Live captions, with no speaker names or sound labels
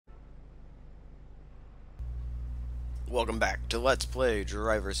Welcome back to Let's Play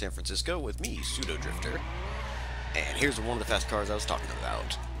Driver San Francisco with me, Pseudo Drifter. And here's one of the fast cars I was talking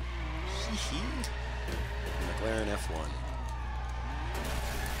about. McLaren F1.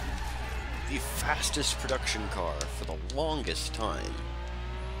 The fastest production car for the longest time.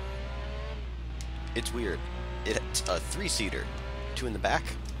 It's weird. It's a three-seater. Two in the back,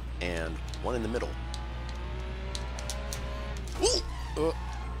 and one in the middle. Ooh!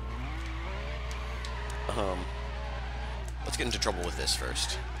 Let's get into trouble with this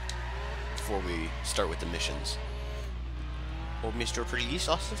first, before we start with the missions. Oh, Mr. Police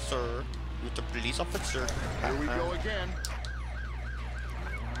Officer. Mr. Police Officer. Here we go again.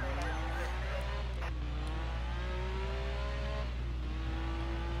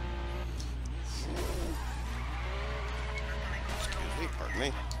 Excuse me, pardon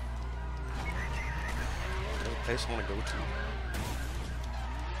me. Another place I want to go to.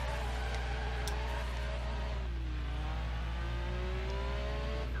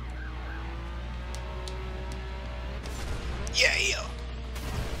 Yeah!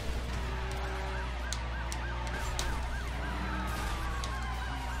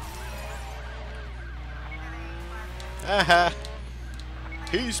 Haha!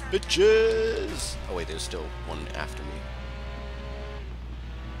 Peace, bitches! Oh wait, there's still one after me.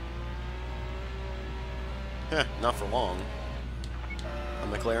 Heh, not for long. A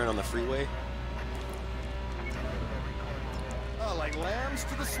McLaren on the freeway? Oh, like lambs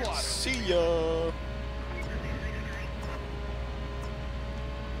to the slaughter. See ya!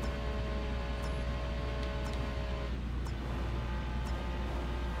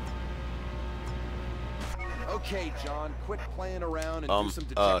 Okay, John, quit playing around and do some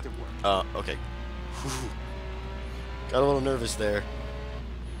detective work. Okay. Got a little nervous there.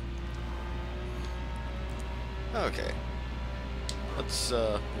 Okay. Let's,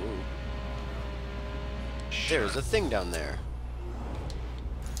 ooh. There's a thing down there.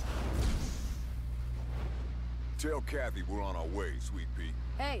 Tell Kathy we're on our way, Sweet Pea.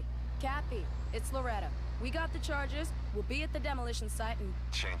 Hey, Kathy, it's Loretta. We got the charges. We'll be at the demolition site and...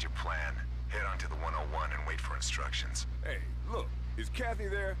 Change your plan. Head on to the 101 and wait for instructions. Hey, look, is Kathy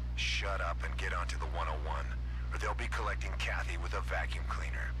there? Shut up and get onto the 101, or they'll be collecting Kathy with a vacuum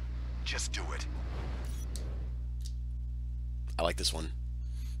cleaner. Just do it. I like this one.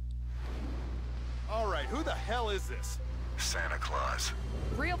 All right, who the hell is this? Santa Claus.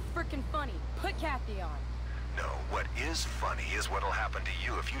 Real frickin' funny. Put Kathy on. No, what is funny is what'll happen to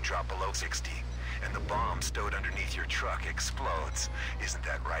you if you drop below 60, and the bomb stowed underneath your truck explodes. Isn't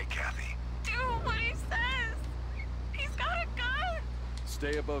that right, Kathy? Do what he says! He's got a gun!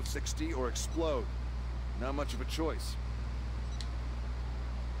 Stay above 60 or explode. Not much of a choice.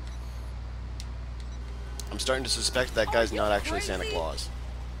 I'm starting to suspect that guy's not actually crazy? Santa Claus.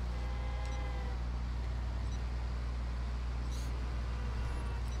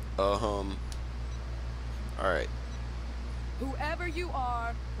 Alright. Whoever you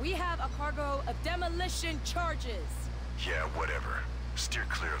are, we have a cargo of demolition charges. Yeah, whatever. Steer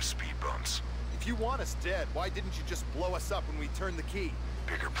clear of speed bumps. If you want us dead, why didn't you just blow us up when we turned the key?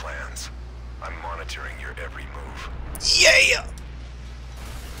 Bigger plans. I'm monitoring your every move. Yeah!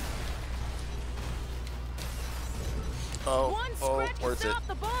 One scratch can worth it. stop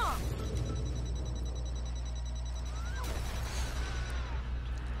the bomb.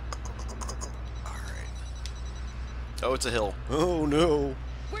 Alright. Oh, it's a hill. Oh, no.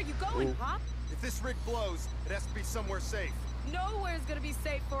 Where you going, Ooh. Pop? If this rig blows, it has to be somewhere safe. Nowhere's gonna be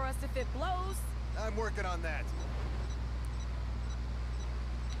safe for us if it blows. I'm working on that.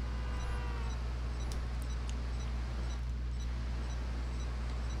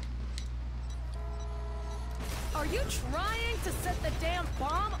 Are you trying to set the damn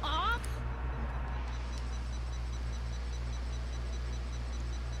bomb off?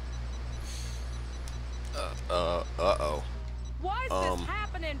 Uh-oh. Why is this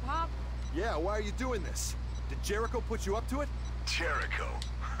happening, Pop? Yeah, why are you doing this? Did Jericho put you up to it? Jericho?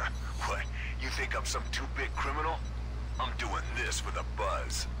 What, you think I'm some too-big criminal? I'm doing this for the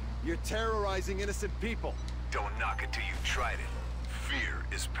buzz. You're terrorizing innocent people. Don't knock it till you've tried it. Fear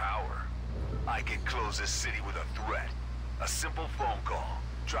is power. I can close this city with a threat. A simple phone call.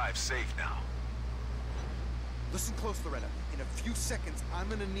 Drive safe now. Listen close, Loretta. In a few seconds, I'm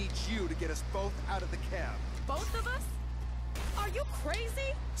gonna need you to get us both out of the cab. Both of us? Are you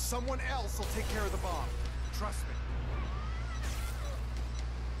crazy? Someone else will take care of the bomb. Trust me.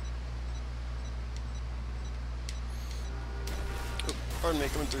 Pardon me,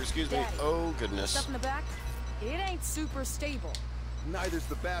 coming through, excuse me. Daddy, Oh, goodness. Stuff in the back? It ain't super stable. Neither's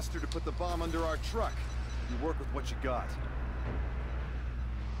the bastard to put the bomb under our truck. You work with what you got.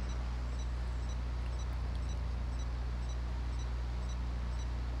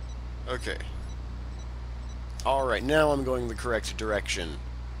 Okay. Alright, now I'm going the correct direction.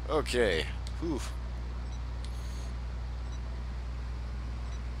 Okay. Whew.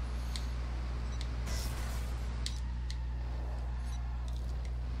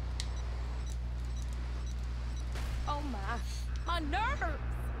 Oh my nerves!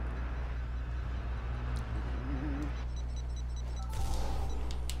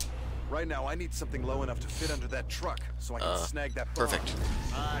 Right now, I need something low enough to fit under that truck, so I can snag that bomb. Perfect.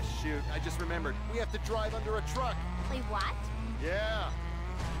 Ah, shoot. I just remembered. We have to drive under a truck. Wait, what? Yeah.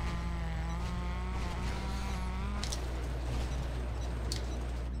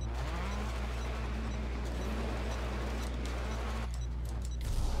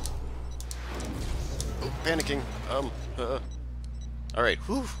 Oh, panicking. Alright,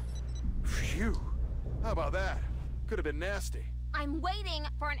 whew. Phew. How about that? Could have been nasty. I'm waiting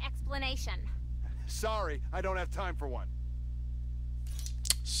for an explanation. Sorry, I don't have time for one.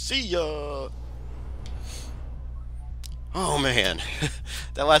 See ya! Oh man,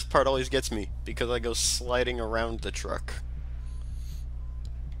 that last part always gets me, because I go sliding around the truck.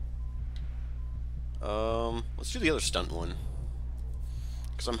 Let's do the other stunt one.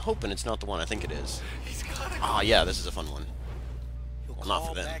 Because I'm hoping it's not the one I think it is. Ah, yeah, this is a fun one. Well, not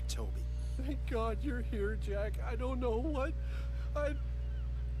for them. Back, Toby. Thank God you're here, Jack. I don't know what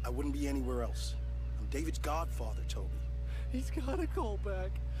I wouldn't be anywhere else. I'm David's godfather, Toby. He's gotta call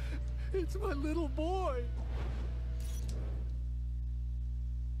back. It's my little boy.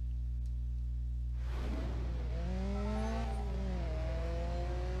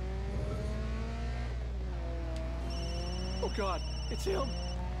 Oh God, it's him.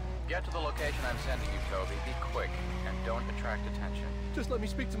 Get to the location I'm sending you, Toby. Be quick, and don't attract attention. Just let me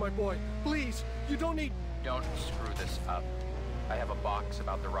speak to my boy. Please, you don't need... Don't screw this up. I have a box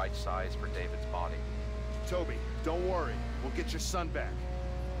about the right size for David's body. Toby, don't worry. We'll get your son back.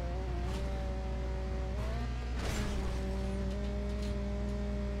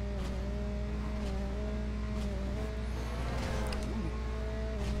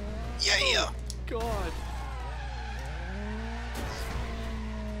 Yeah! God.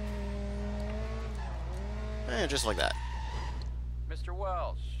 And just like that. Mr.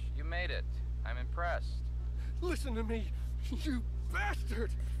 Welsh, you made it. I'm impressed. Listen to me, you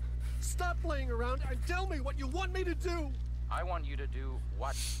bastard! Stop playing around and tell me what you want me to do! I want you to do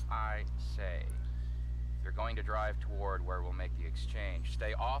what I say. You're going to drive toward where we'll make the exchange.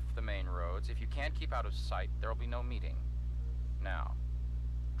 Stay off the main roads. If you can't keep out of sight, there'll be no meeting. Now,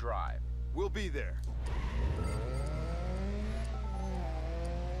 drive. We'll be there.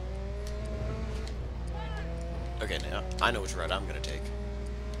 Okay, now, I know which route I'm gonna take.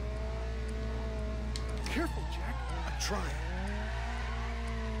 Careful, Jack. I'm trying.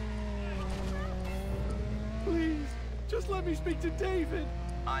 Please, just let me speak to David.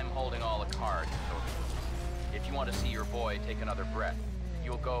 I'm holding all the cards, Toby. If you want to see your boy take another breath,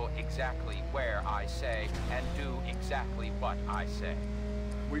 you'll go exactly where I say and do exactly what I say.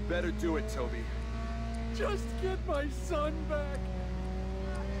 We better do it, Toby. Just get my son back.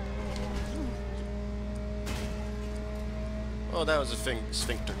 Oh, that was a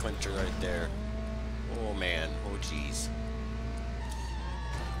sphincter clincher right there. Oh man, oh jeez.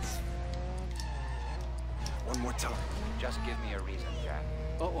 One more time. Just give me a reason, Jack.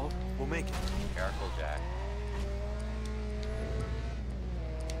 Uh-oh. We'll make it. Careful, Jack.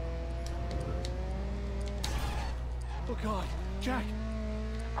 Oh God, Jack.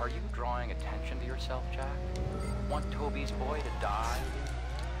 Are you drawing attention to yourself, Jack? Want Toby's boy to die?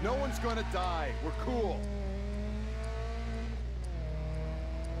 No one's gonna die. We're cool.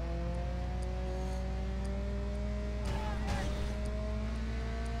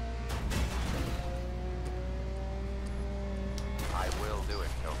 I will do it,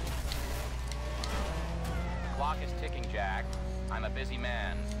 Toby. The clock is ticking, Jack. I'm a busy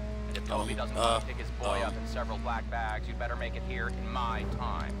man. And if Toby doesn't want to pick his boy up in several black bags, you'd better make it here in my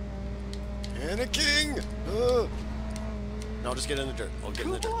time. Panicking! No, just get in the dirt. I'll get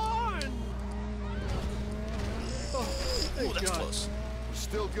in the dirt. Come on! Oh, Oh, thank that's God. close. We're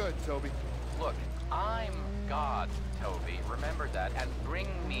still good, Toby. Look, I'm God, Toby. Remember that, and bring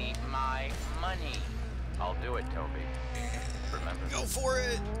me my money. I'll do it, Toby. Remember. Go for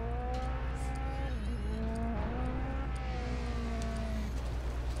it!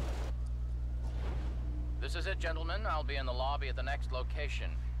 This is it, gentlemen. I'll be in the lobby at the next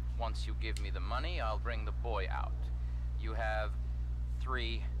location. Once you give me the money, I'll bring the boy out. You have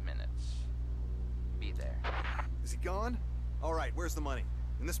 3 minutes. Be there. Is he gone? All right, where's the money?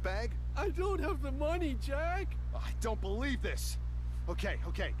 In this bag? I don't have the money, Jack. I don't believe this. Okay.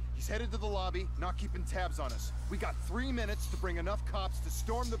 He's headed to the lobby, not keeping tabs on us. We got 3 minutes to bring enough cops to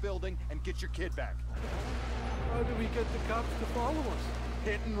storm the building and get your kid back. How do we get the cops to follow us?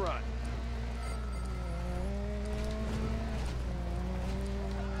 Hit and run.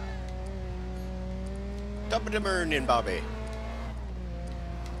 Double the burning, Bobby.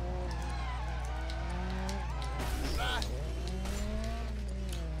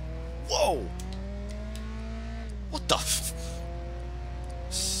 Whoa! What the f...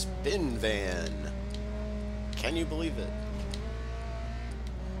 Spin van. Can you believe it?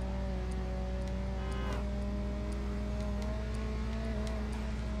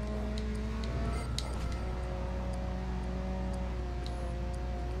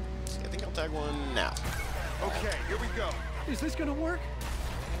 I think I'll tag one now. Okay, here we go. Is this gonna work?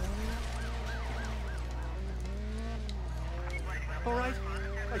 All right,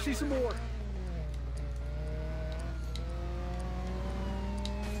 I see some more.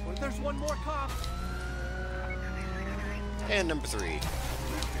 Well, there's one more cop. And number 3.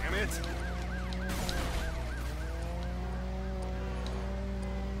 Damn it.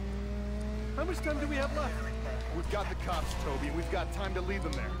 How much time do we have left? We've got the cops, Toby, and we've got time to leave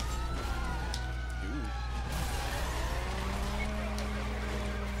them there.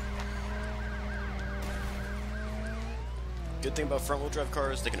 Good thing about front-wheel drive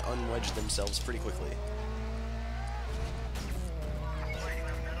cars, they can unwedge themselves pretty quickly.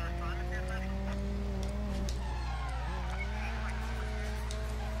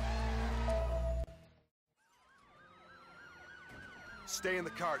 Stay in the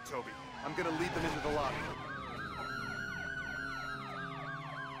car, Toby. I'm gonna lead them into the lobby.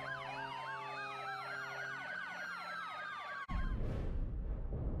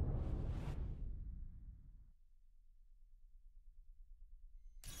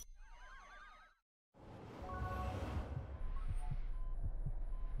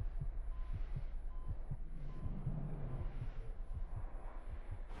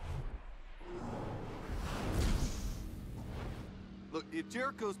 Look, if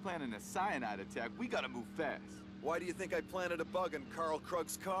Jericho's planning a cyanide attack, we gotta move fast. Why do you think I planted a bug in Carl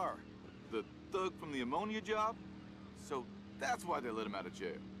Krug's car? The thug from the ammonia job? So that's why they let him out of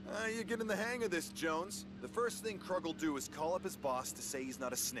jail. You're getting the hang of this, Jones. The first thing Krug will do is call up his boss to say he's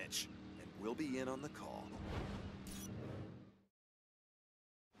not a snitch. And we'll be in on the call.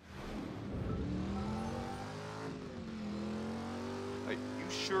 Hey, you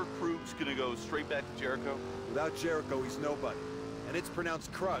sure Krug's gonna go straight back to Jericho? Without Jericho, he's nobody. And it's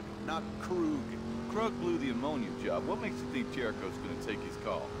pronounced Krug, not Krug. Krug blew the ammonia job. What makes you think Jericho's gonna take his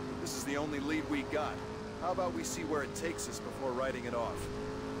call? This is the only lead we got. How about we see where it takes us before writing it off?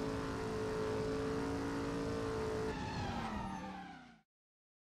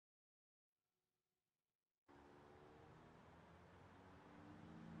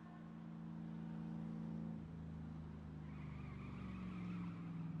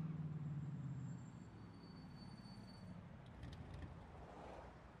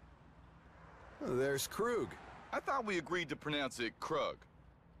 There's Krug. I thought we agreed to pronounce it Krug.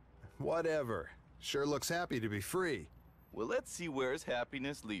 Whatever. Sure looks happy to be free. Well, let's see where his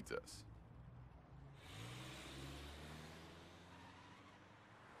happiness leads us.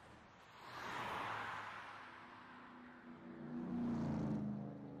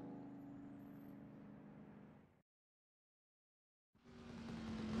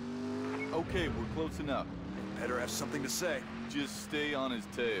 Okay, we're close enough. Better have something to say. Just stay on his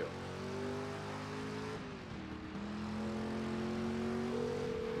tail.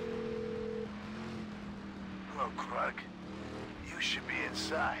 Hello, Krug. You should be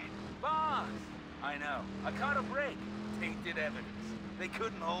inside. Boss! I know. I caught a break. Tainted evidence. They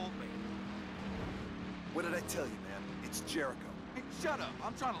couldn't hold me. What did I tell you, man? It's Jericho. Hey, shut up.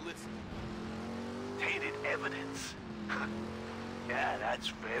 I'm trying to listen. Tainted evidence? Yeah, that's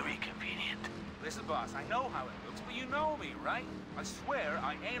very convenient. Listen, boss, I know how it looks, but you know me, right? I swear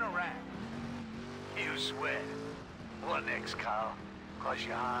I ain't a rat. You swear. What next, Carl? Cross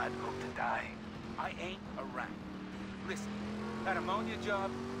your heart, hope to die. I ain't a rat. Listen, that ammonia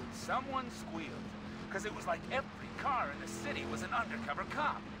job, someone squealed. Because it was like every car in the city was an undercover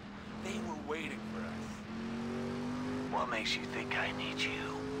cop. They were waiting for us. What makes you think I need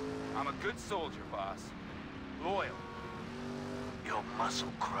you? I'm a good soldier, boss. Loyal. You're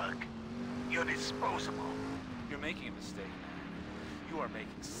muscle, Krug. You're disposable. You're making a mistake, man. You are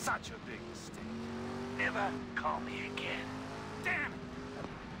making such a big mistake. Never call me again. Damn it!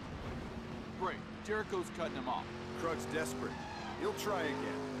 Great. Jericho's cutting him off. Krug's desperate. He'll try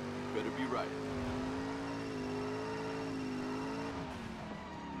again. Better be right.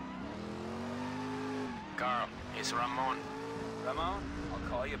 Carl, it's Ramon. Ramon, I'll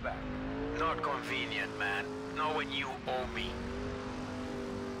call you back. Not convenient, man. Not when you owe me.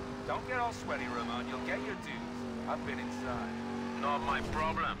 Don't get all sweaty, Ramon. You'll get your dues. I've been inside. Not my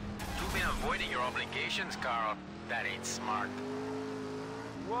problem. You've been avoiding your obligations, Carl. That ain't smart.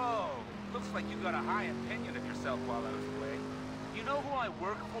 Whoa! Looks like you got a high opinion of yourself while I was away. You know who I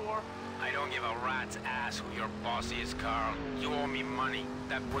work for? I don't give a rat's ass who your boss is, Carl. You owe me money.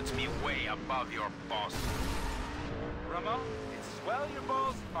 That puts me way above your boss. Ramon, it's swell your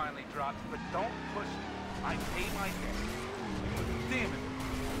balls finally dropped, but don't push it. I pay my debt. Damn it!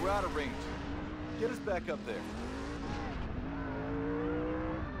 We're out of range. Get us back up there.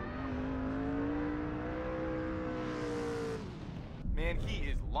 Man, he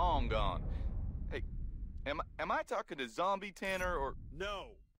is long gone. Hey, am I talking to Zombie Tanner or... No.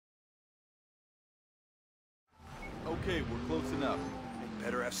 Okay, we're close enough. They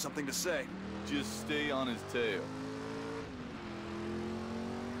better have something to say. Just stay on his tail.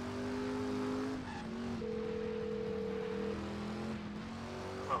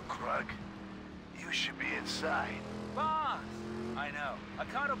 Look, Krug, you should be inside. Boss! I know. I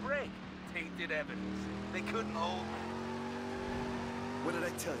caught a break. Tainted evidence. They couldn't hold me. What did I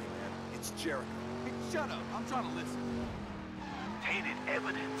tell you, man? It's Jericho. Hey, shut up. I'm trying to listen. Tainted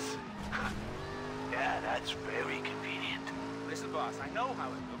evidence? Yeah, that's very convenient. Listen, boss, I know how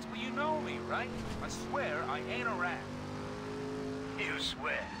it looks, but you know me, right? I swear I ain't a rat. You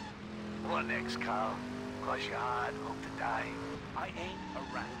swear? What next, Carl? Cross your heart, hope to die. I ain't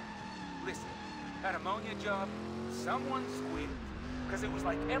a rat. Listen, that ammonia job, someone squealed. Because it was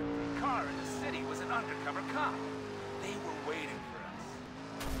like every car in the city was an undercover cop. They were waiting for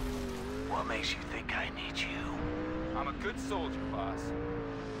us. What makes you think I need you? I'm a good soldier, boss.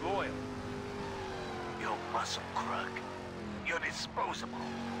 Loyal. You're muscle, Krug. You're disposable.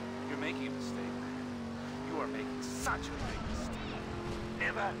 You're making a mistake, man. You are making such a big mistake.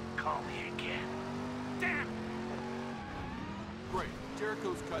 Never call me again. Damn! Great.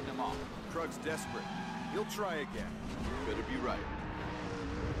 Jericho's cutting him off. Krug's desperate. He'll try again. Better be right.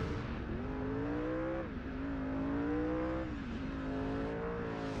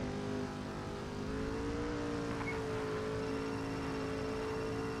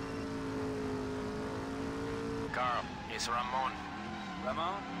 Carl, it's Ramon.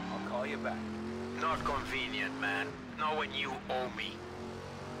 Ramon, I'll call you back. Not convenient, man. Not when you owe me.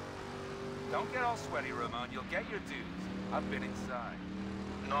 Don't get all sweaty, Ramon. You'll get your dues. I've been inside.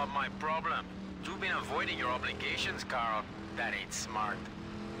 Not my problem. You've been avoiding your obligations, Carl. That ain't smart.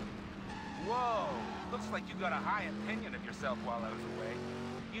 Whoa! Looks like you got a high opinion of yourself while I was away.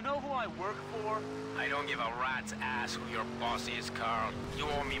 You know who I work for? I don't give a rat's ass who your boss is, Carl. You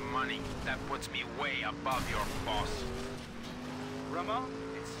owe me money. That puts me way above your boss. Ramon,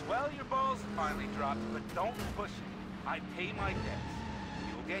 it's swell your balls finally dropped, but don't push it. I pay my debts.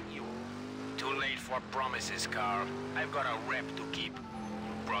 You'll get yours. Too late for promises, Carl. I've got a rep to keep.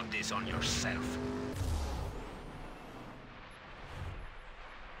 You brought this on yourself.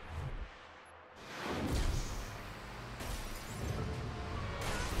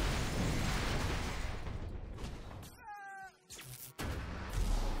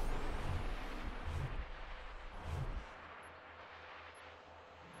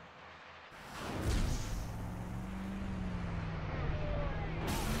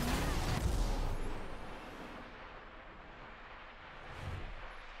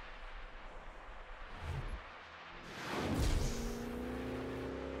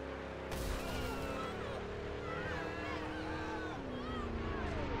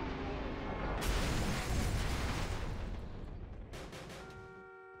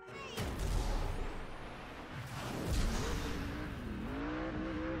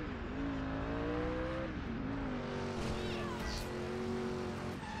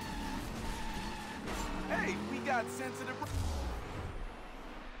 Hey, we got sensitive...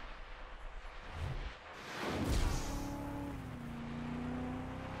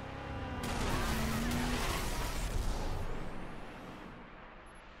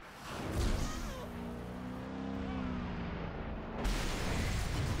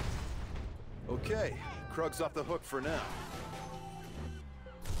 Okay, Krug's off the hook for now.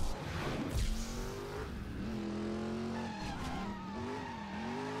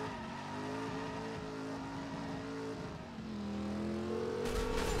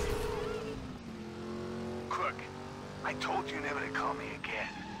 Krug, I told you never to call me again.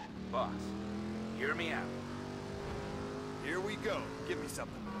 Boss, hear me out. Here we go. Give me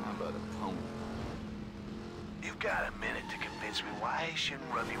something. How about a pony? You've got a minute to convince me why I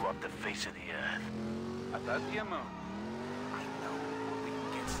shouldn't run you off the face of the earth. About the ammonia. I know, but we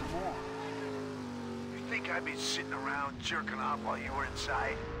can get some more. think I'd be sitting around jerking off while you were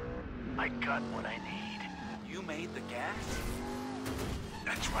inside? I got what I need. You made the gas?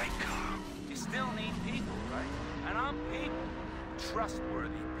 That's right, Carl. You still need people, right? And I'm people.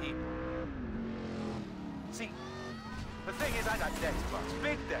 Trustworthy people. See, the thing is, I got debts, boss.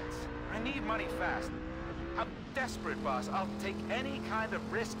 Big debts. I need money fast. I'm desperate, boss. I'll take any kind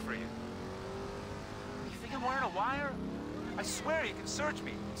of risk for you. You think I'm wearing a wire? I swear you can search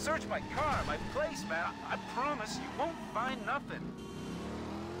me. Search my car, my place, man. I promise you won't find nothing.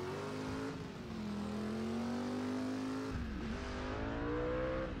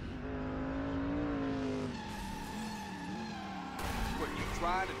 What, you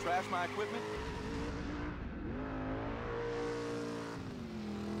trying to trash my equipment?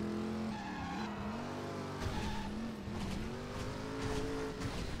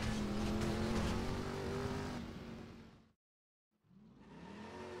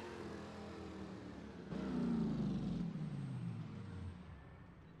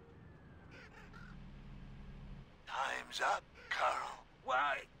 Time's up, Carl.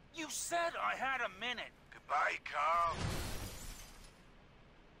 Why, you said I had a minute. Goodbye, Carl.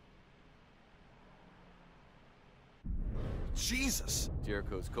 Jesus!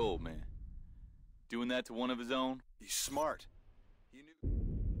 Jericho's cold, man. Doing that to one of his own? He's smart. He knew.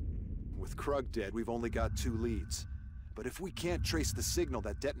 With Krug dead, we've only got 2 leads. But if we can't trace the signal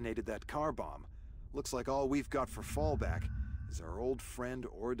that detonated that car bomb, looks like all we've got for fallback is our old friend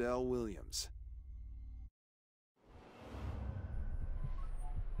Ordell Williams.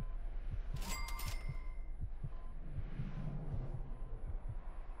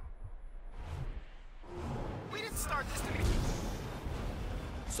 We didn't start this to be...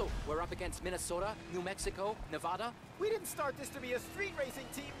 So, we're up against Minnesota, New Mexico, Nevada? We didn't start this to be a street racing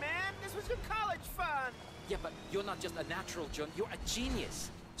team, man! This was your college fun! Yeah, but you're not just a natural, John. You're a genius.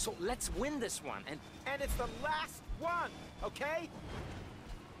 So let's win this one, and... And it's the last one, okay?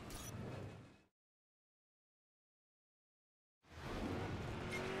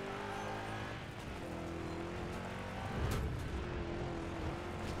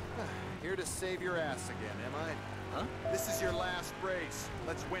 Here to save your ass again, am I? Huh? This is your last race.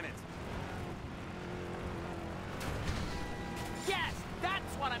 Let's win it. Yes!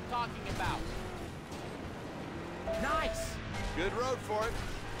 That's what I'm talking about! Nice! Good road for it.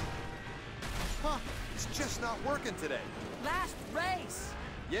 Huh, it's just not working today. Last race!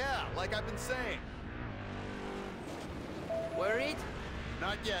 Yeah, like I've been saying. Worried?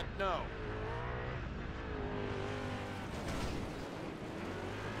 Not yet, no.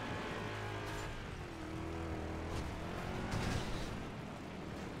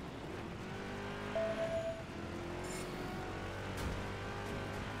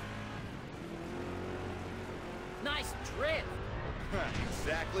 Nice drift!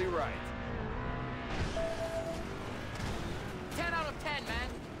 Exactly right. 10 out of 10, man!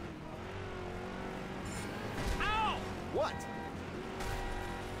 Ow! What?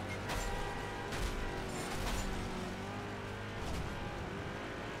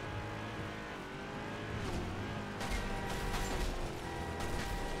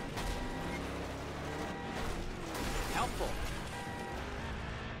 Helpful.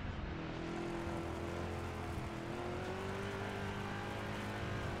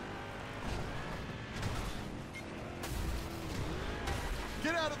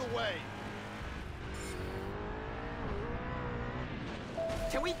 Get out of the way!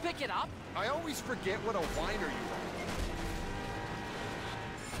 Can we pick it up? I always forget what a whiner you are.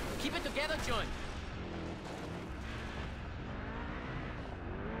 Keep it together, John.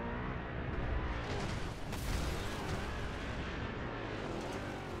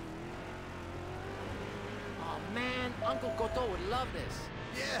 Oh man, Uncle Godot would love this.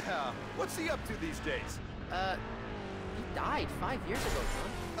 Yeah, what's he up to these days? He died 5 years ago,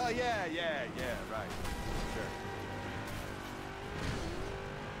 John. Oh, yeah, right. Sure.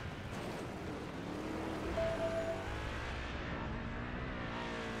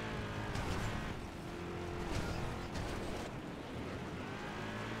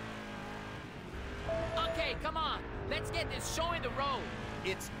 Okay, come on. Let's get this show in the road.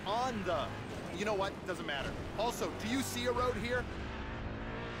 It's on the... You know what? Doesn't matter. Also, do you see a road here?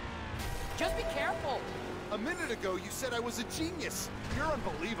 Just be careful. A minute ago, you said I was a genius. You're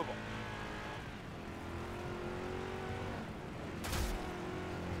unbelievable.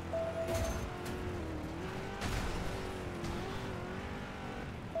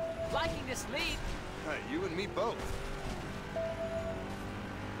 Liking this lead. You and me both.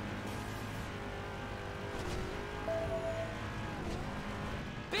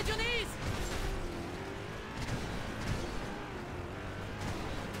 Pigeonese!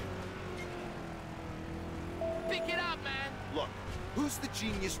 Who's the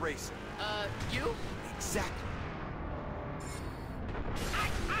genius racer? You? Exactly.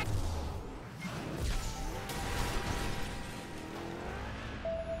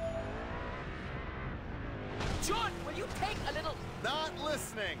 John, will you take a little... Not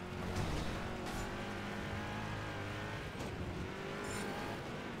listening.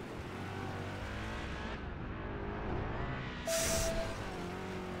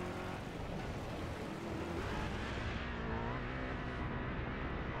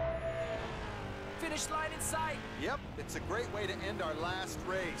 Finish line in sight. Yep, it's a great way to end our last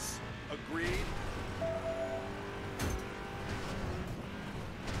race. Agreed?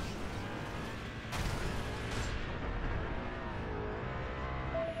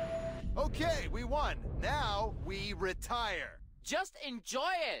 Okay, we won. Now we retire. Just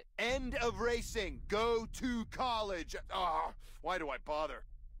enjoy it. End of racing. Go to college. Ah, why do I bother?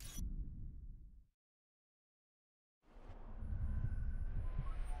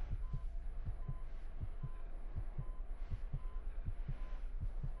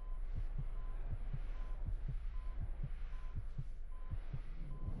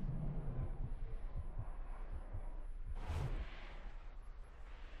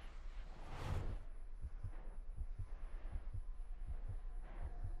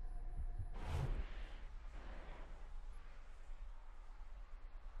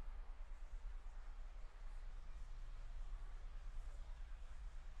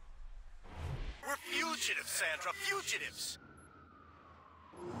 We're fugitives, Sandra, fugitives!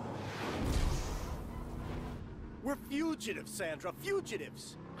 We're fugitives, Sandra,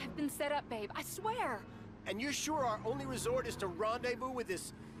 fugitives! I've been set up, babe, I swear! And you're sure our only resort is to rendezvous with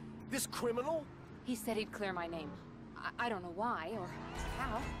this criminal? He said he'd clear my name. I don't know why or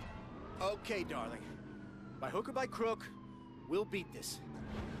how. Okay, darling. By hook or by crook, we'll beat this.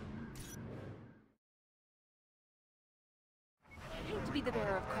 I hate to be the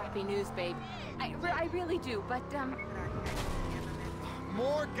bearer of crappy news, babe. I really do, but,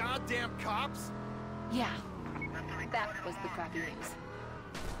 More goddamn cops? yeah. That was the crappy news.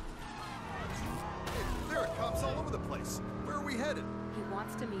 Hey, there are cops all over the place. Where are we headed? He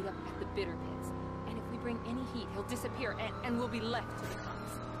wants to meet up at the bitter pits. And if we bring any heat, he'll disappear, and we'll be left to the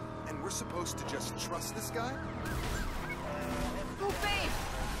cops. And we're supposed to just trust this guy? Oh, babe!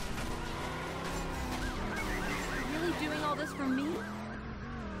 You're really doing all this for me?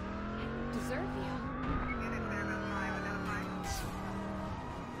 I don't deserve you.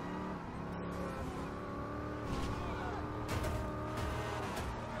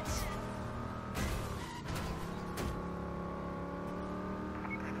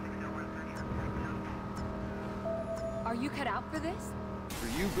 Are you cut out for this? For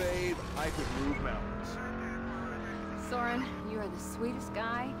you, babe, I could move mountains. Soren, you are the sweetest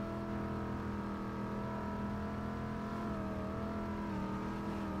guy.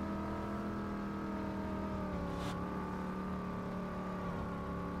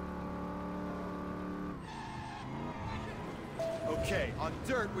 Okay, on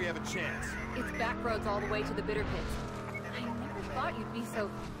dirt we have a chance. It's back roads all the way to the bitter pits. I never thought you'd be so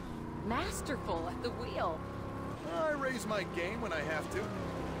masterful at the wheel. I raise my game when I have to.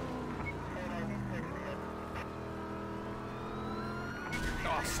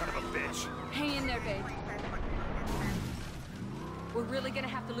 Oh, son of a bitch. Hang in there, babe. We're really gonna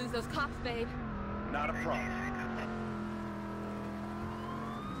have to lose those cops, babe. Not a problem.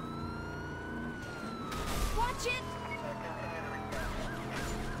 Watch it!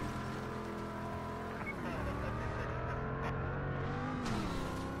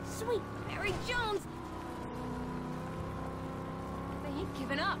 Sweet Mary Jones! They ain't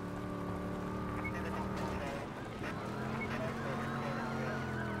giving up.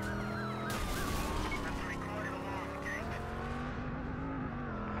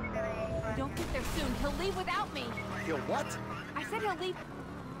 If we don't get there soon, he'll leave without me. He'll what? I said he'll leave,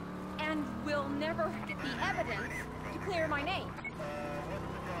 and we'll never get the evidence to clear my name.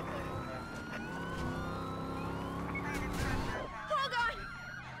 Hold on!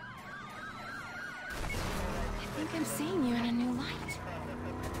 I think I'm seeing you in a new light.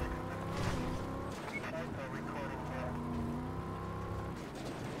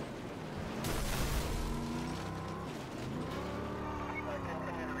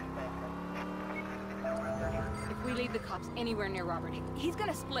 If we leave the cops anywhere near Robert, he's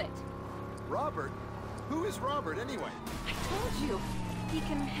gonna split. Robert? Who is Robert, anyway? I told you. He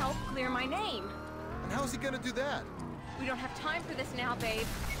can help clear my name. And how's he gonna do that? We don't have time for this now, babe.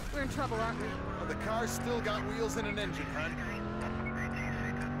 We're in trouble, aren't we? Well, the car's still got wheels and an engine, hon.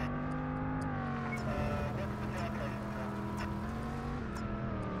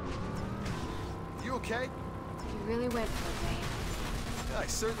 You okay? You really went for it, babe.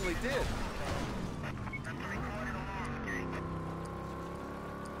 certainly did.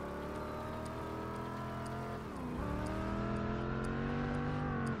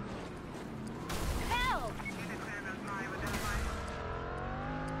 Help!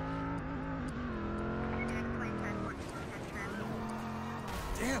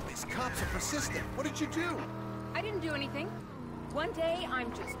 Damn, these cops are persistent. What did you do? I didn't do anything. One day,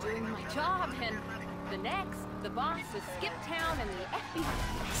 I'm just doing my job, and the next, the boss has skipped town and the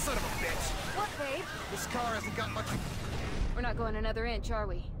FBI... Son of a bitch! What, babe? This car hasn't got much... We're not going another inch, are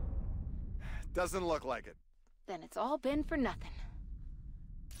we? Doesn't look like it. Then it's all been for nothing.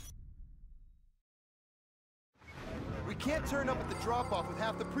 We can't turn up at the drop-off with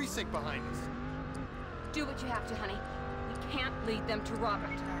half the precinct behind us. Do what you have to, honey. We can't lead them to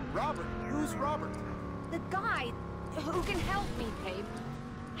Robert. Robert? Who's Robert? The guy who can help me, babe.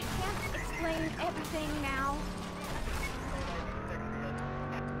 I can't explain everything now.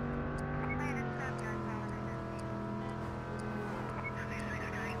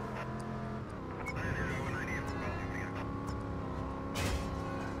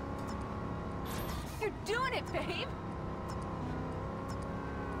 You're doing it, babe!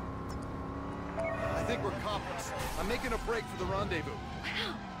 I think we're coppers. I'm making a break for the rendezvous.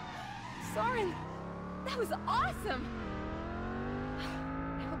 Wow! Soren, that was awesome!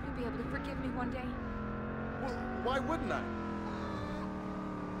 I hope you'll be able to forgive me one day. Well, why wouldn't I?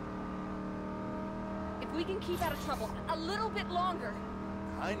 If we can keep out of trouble a little bit longer.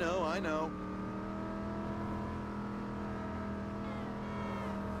 I know, I know.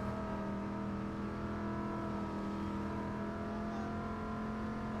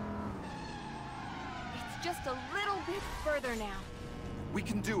 It's just a little bit further now. We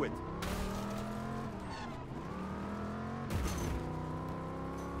can do it.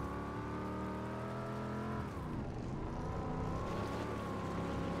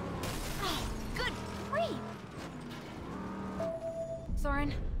 Oh, good grief!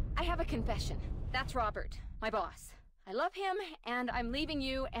 Soren, I have a confession. That's Robert, my boss. I love him, and I'm leaving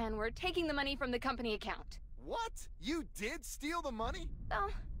you, and we're taking the money from the company account. What? You did steal the money? Well,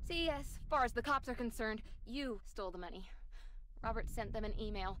 see, as far as the cops are concerned, you stole the money. Robert sent them an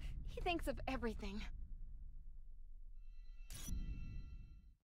email. He thinks of everything.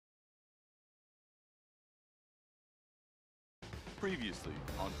 Previously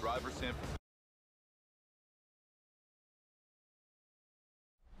on Driver San Francisco.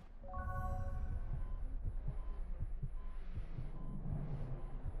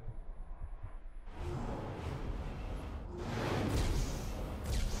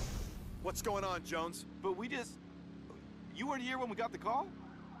 What's going on, Jones? But we just... You weren't here when we got the call?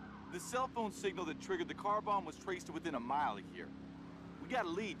 The cell phone signal that triggered the car bomb was traced to within a mile of here. We got a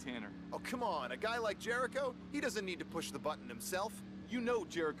lead, Tanner. Oh, come on. A guy like Jericho? He doesn't need to push the button himself. You know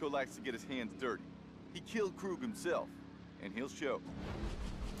Jericho likes to get his hands dirty. He killed Krug himself, and he'll show.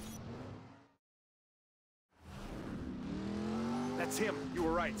 That's him. You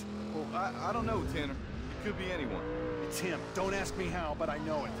were right. Well, I don't know, Tanner. It could be anyone. It's him. Don't ask me how, but I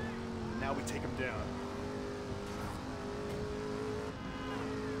know it. Now we take him down.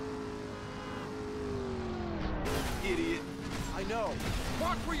 Idiot. I know.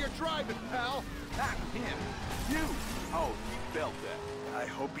 Watch where you're driving, pal. Not him. You. Oh, he felt that. I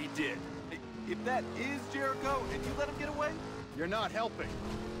hope he did. Hey, if that is Jericho, and you let him get away? You're not helping.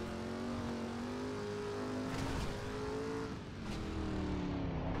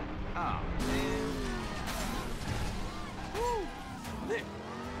 Ah, man. Woo! Lick.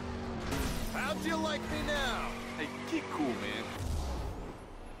 How'd you like me now? Hey, get cool, man.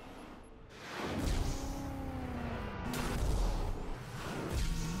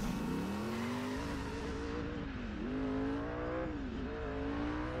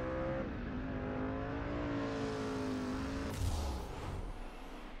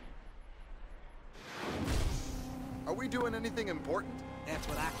 Are we doing anything important? That's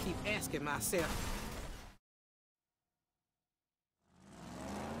what I keep asking myself.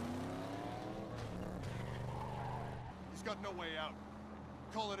 He's got no way out.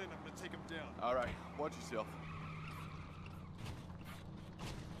 Call it in. I'm gonna take him down. All right, watch yourself.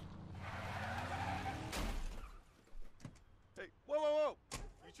 Hey, whoa, whoa, whoa!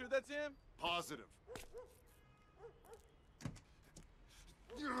 You sure that's him? Positive.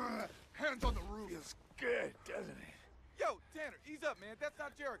 Hands on the roof. Feels good, doesn't it? Yo, Tanner, ease up, man. That's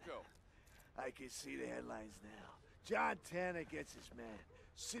not Jericho. I can see the headlines now. John Tanner gets his man.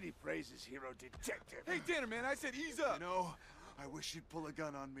 City praises hero detective. Hey, Tanner, man, I said ease up. You know, I wish you'd pull a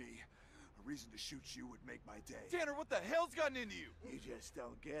gun on me. A reason to shoot you would make my day. Tanner, what the hell's gotten into you? You just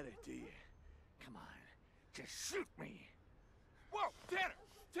don't get it, do you? Come on, just shoot me. Whoa, Tanner!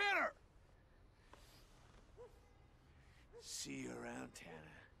 See you around, Tanner.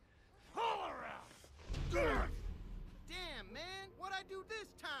 All around! Damn, man, what'd I do this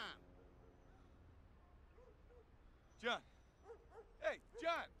time? John. Hey,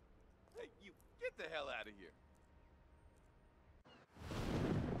 John. Hey, you get the hell out of here.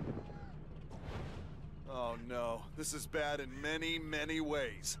 Oh no, this is bad in many, many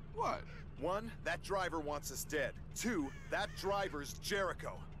ways. What? 1, that driver wants us dead. 2, that driver's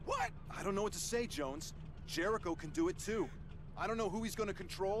Jericho. What? I don't know what to say, Jones. Jericho can do it too. I don't know who he's gonna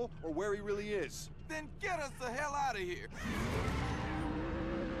control or where he really is. Then get us the hell out of here.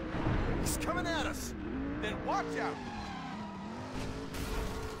 He's coming at us. Then watch out.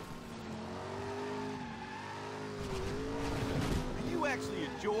 Do you actually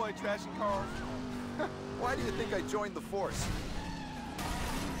enjoy trashing cars? Why do you think I joined the force?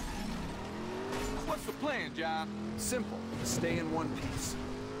 What's the plan, John? Simple. Stay in one piece.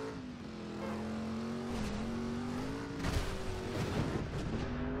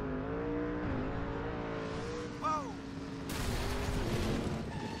 Whoa!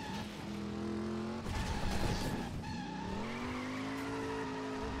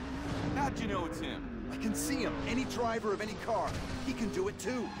 How'd you know it's him? I can see him. Any driver of any car. He can do it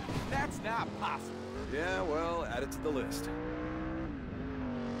too. That's not possible. Yeah, well, add it to the list.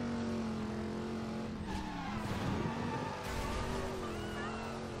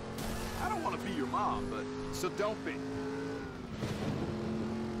 I don't want to be your mom, but... So don't be.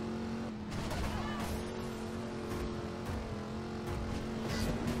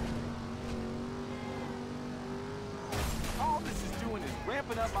 All this is doing is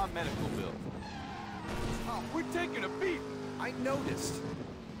ramping up my medical bills. Oh, we're taking a beat. I noticed.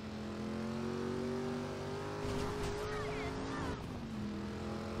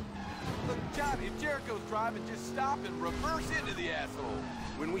 Look, John, if Jericho's driving, just stop and reverse into the asshole.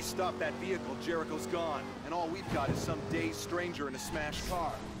 When we stop that vehicle, Jericho's gone. And all we've got is some dazed stranger in a smashed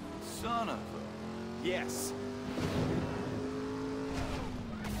car. Son of a... Yes.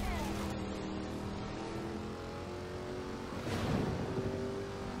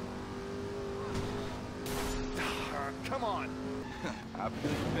 Come on. I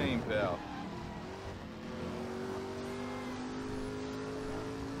feel your pain, pal.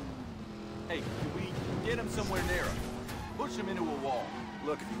 Hey, can we get him somewhere narrow? Push him into a wall.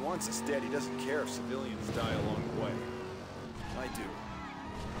 Look, if he wants us dead, he doesn't care if civilians die along the way. I do.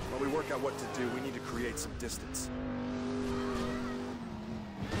 While we work out what to do, we need to create some distance.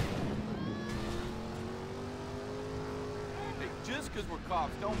 Hey, just because we're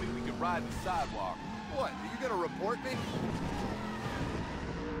cops don't mean we can ride the sidewalk. What, are you gonna report me?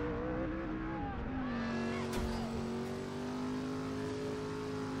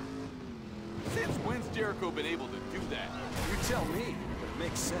 Since when's Jericho been able to do that? You tell me, but it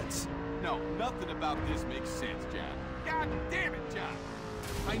makes sense. No, nothing about this makes sense, John. God damn it, John!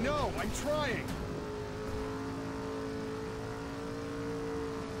 I know, I'm trying!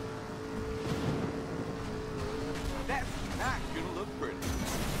 That's not gonna look pretty.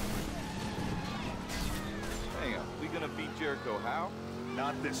 Hang on, we gonna beat Jericho how?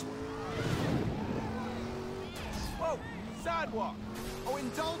 Not this way. Whoa! Sidewalk! Oh,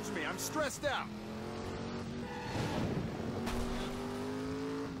 indulge me, I'm stressed out.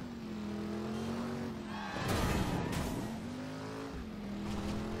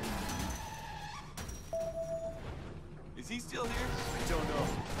 Is he still here? I don't know.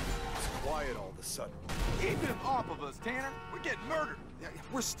 It's quiet all of a sudden. Keep him off of us, Tanner! We're getting murdered! Yeah,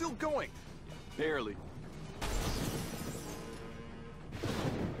 we're still going. Barely.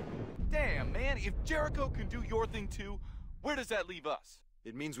 Damn, man, if Jericho can do your thing too, where does that leave us?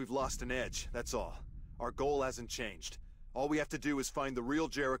 It means we've lost an edge, that's all. Our goal hasn't changed. All we have to do is find the real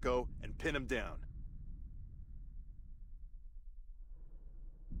Jericho and pin him down.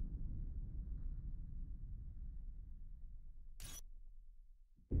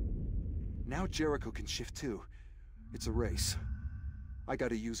 Now Jericho can shift too. It's a race. I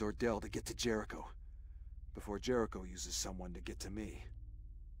gotta use Ordell to get to Jericho, before Jericho uses someone to get to me.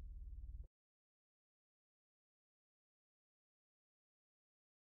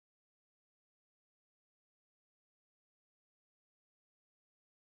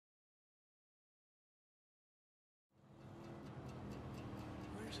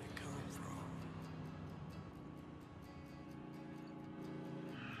 Where's it come from?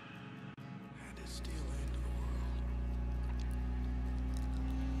 Had to steal into the world.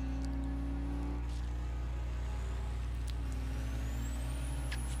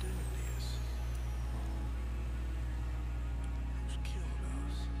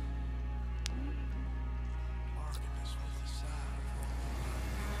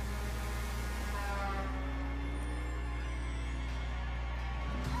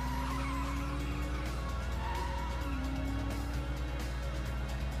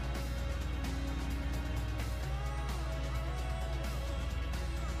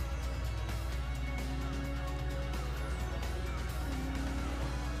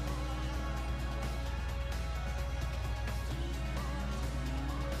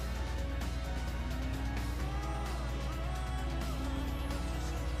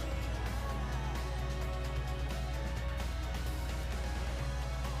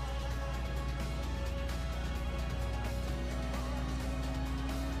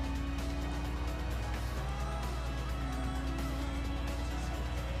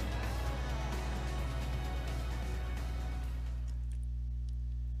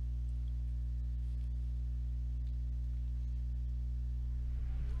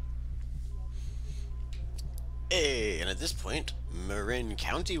 Hey, and at this point, Marin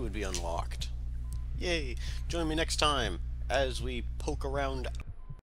County would be unlocked. Yay! Join me next time as we poke around